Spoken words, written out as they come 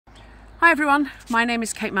Hi everyone, my name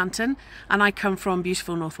is Kate Manton and I come from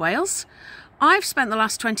beautiful North Wales. I've spent the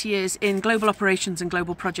last 20 years in global operations and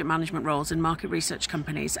global project management roles in market research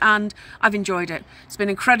companies, and I've enjoyed it. It's been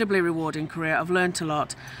an incredibly rewarding career. I've learned a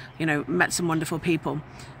lot, met some wonderful people.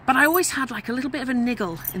 But I always had like a little bit of a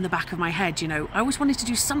niggle in the back of my head, I always wanted to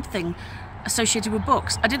do something associated with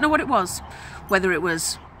books. I didn't know what it was, whether it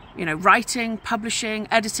was writing, publishing,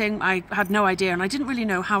 editing. I had no idea, and I didn't really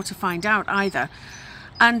know how to find out either.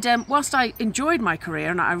 And whilst I enjoyed my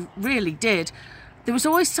career, and I really did, there was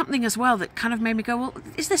always something as well that kind of made me go, well,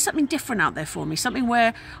 is there something different out there for me? Something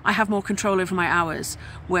where I have more control over my hours,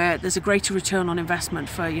 where there's a greater return on investment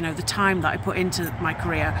for, the time that I put into my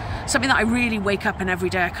career. Something that I really wake up and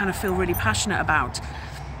every day I kind of feel really passionate about.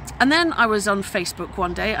 And then I was on Facebook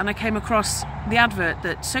one day and I came across the advert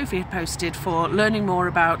that Sophie had posted for learning more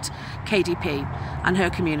about KDP and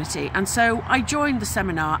her community. And so I joined the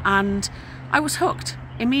seminar and I was hooked.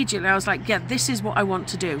 Immediately I was like, yeah, this is what I want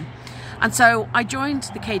to do. And so I joined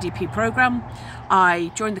the KDP program,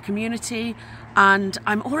 I joined the community, and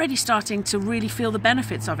I'm already starting to really feel the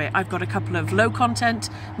benefits of it. I've got a couple of low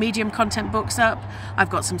content, medium content books up.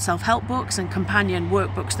 I've got some self-help books and companion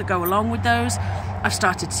workbooks that go along with those. I've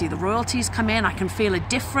started to see the royalties come in. I can feel a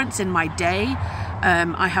difference in my day.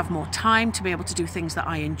 I have more time to be able to do things that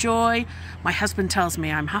I enjoy. My husband tells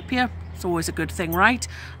me I'm happier. It's always a good thing, right?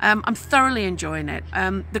 I'm thoroughly enjoying it.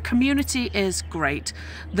 The community is great.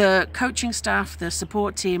 The coaching staff, the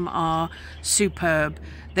support team are superb.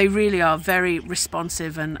 They really are very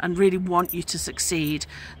responsive and really want you to succeed.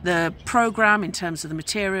 The program, in terms of the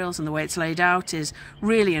materials and the way it's laid out, is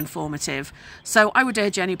really informative. So I would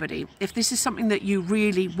urge anybody, if this is something that you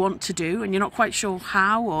really want to do and you're not quite sure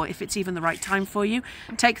how or if it's even the right time for you,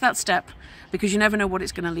 take that step, because you never know what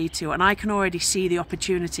it's going to lead to. And I can already see the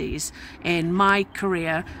opportunities in my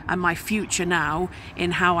career and my future now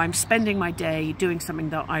in how I'm spending my day doing something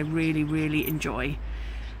that I really, really enjoy.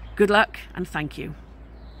 Good luck and thank you.